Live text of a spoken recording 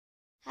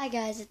Hi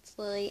guys, it's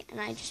Lily,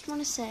 and I just want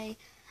to say,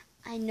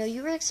 I know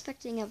you were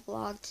expecting a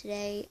vlog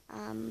today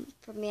from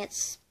me at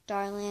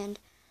Starland.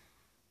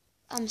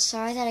 I'm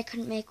sorry that I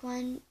couldn't make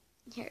one.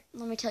 Here,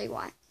 let me tell you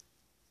why.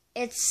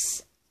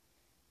 It's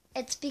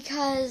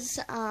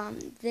because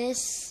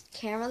this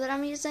camera that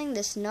I'm using,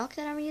 this Nook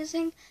that I'm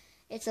using,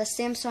 it's a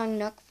Samsung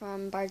Nook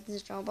from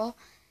Barnes & Noble.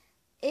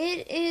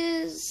 It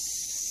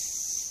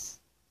is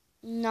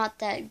not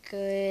that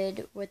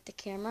good with the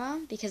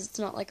camera because it's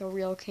not like a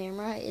real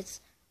camera.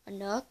 It's a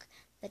Nook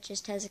that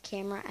just has a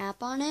camera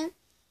app on it.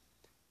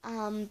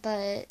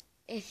 But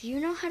if you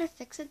know how to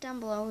fix it down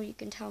below, you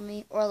can tell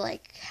me, or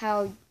like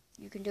how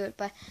you can do it.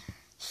 But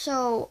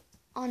so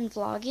on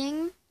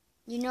vlogging,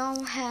 you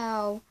know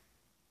how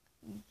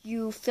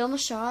you film a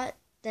shot,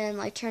 then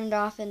like turn it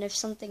off, and if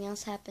something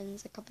else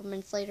happens a couple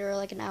minutes later or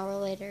like an hour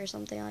later or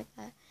something like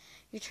that,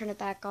 you turn it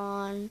back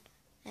on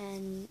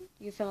and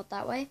you film it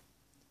that way.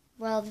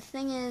 Well, the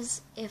thing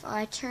is, if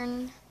I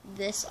turn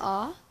this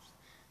off,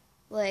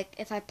 like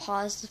if I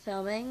pause the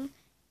filming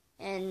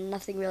and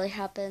nothing really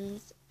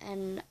happens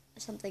and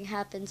something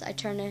happens, I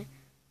turn it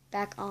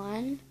back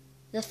on,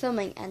 the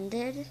filming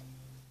ended,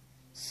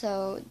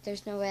 so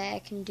there's no way I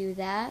can do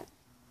that.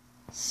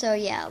 So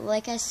yeah,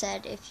 like I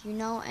said, if you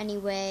know any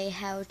way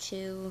how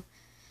to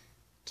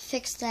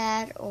fix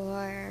that,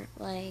 or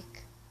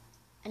like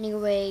any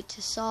way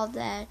to solve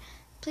that,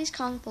 please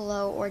comment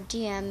below or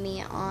DM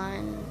me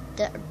on,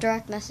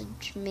 direct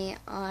message me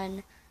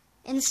on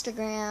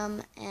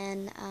Instagram,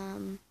 and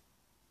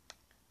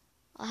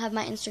I'll have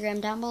my Instagram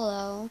down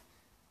below.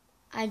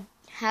 I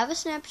have a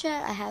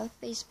Snapchat, I have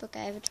a Facebook,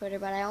 I have a Twitter,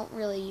 but I don't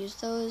really use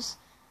those.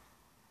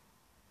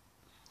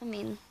 I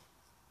mean,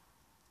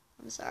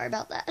 I'm sorry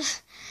about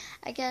that,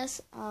 I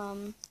guess.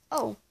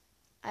 Oh,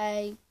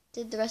 I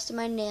did the rest of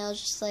my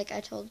nails just like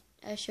I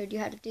showed you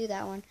how to do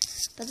that one.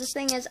 But the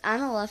thing is,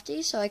 I'm a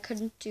lefty, so I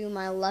couldn't do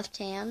my left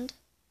hand.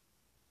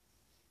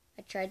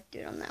 I tried to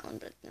do it on that one,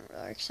 but it didn't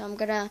really work. So I'm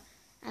gonna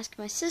ask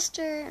my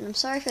sister, and I'm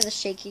sorry for the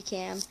shaky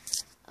cam.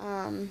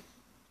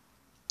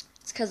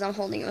 It's because I'm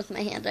holding it with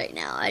my hand right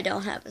now. I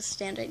don't have a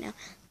stand right now.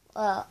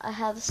 Well, I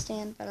have a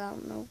stand, but I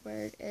don't know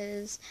where it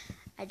is.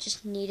 I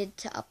just needed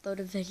to upload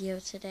a video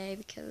today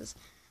because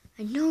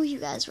I know you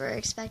guys were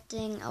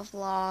expecting a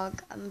vlog.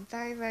 I'm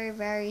very, very,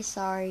 very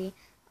sorry.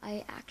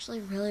 I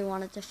actually really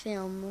wanted to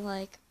film,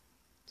 like,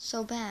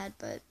 so bad,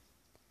 but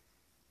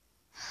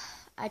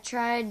I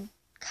tried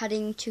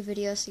cutting 2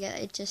 videos together.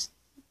 It just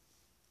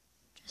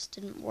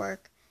didn't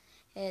work.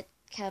 It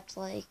kept,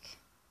 like,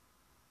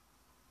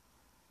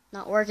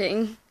 not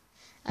working.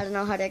 I don't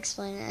know how to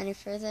explain it any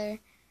further.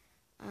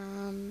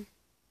 If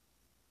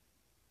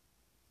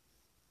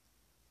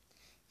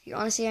you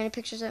want to see any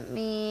pictures of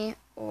me,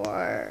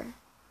 or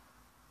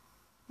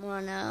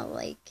want to,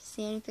 like,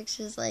 see any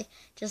pictures, like,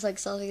 just, like,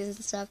 selfies and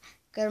stuff,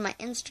 go to my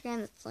Instagram.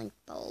 That's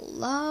linked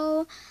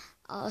below.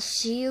 I'll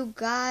see you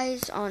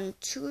guys on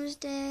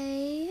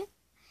Tuesday.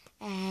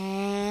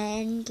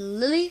 And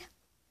Lily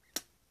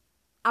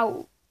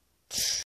out.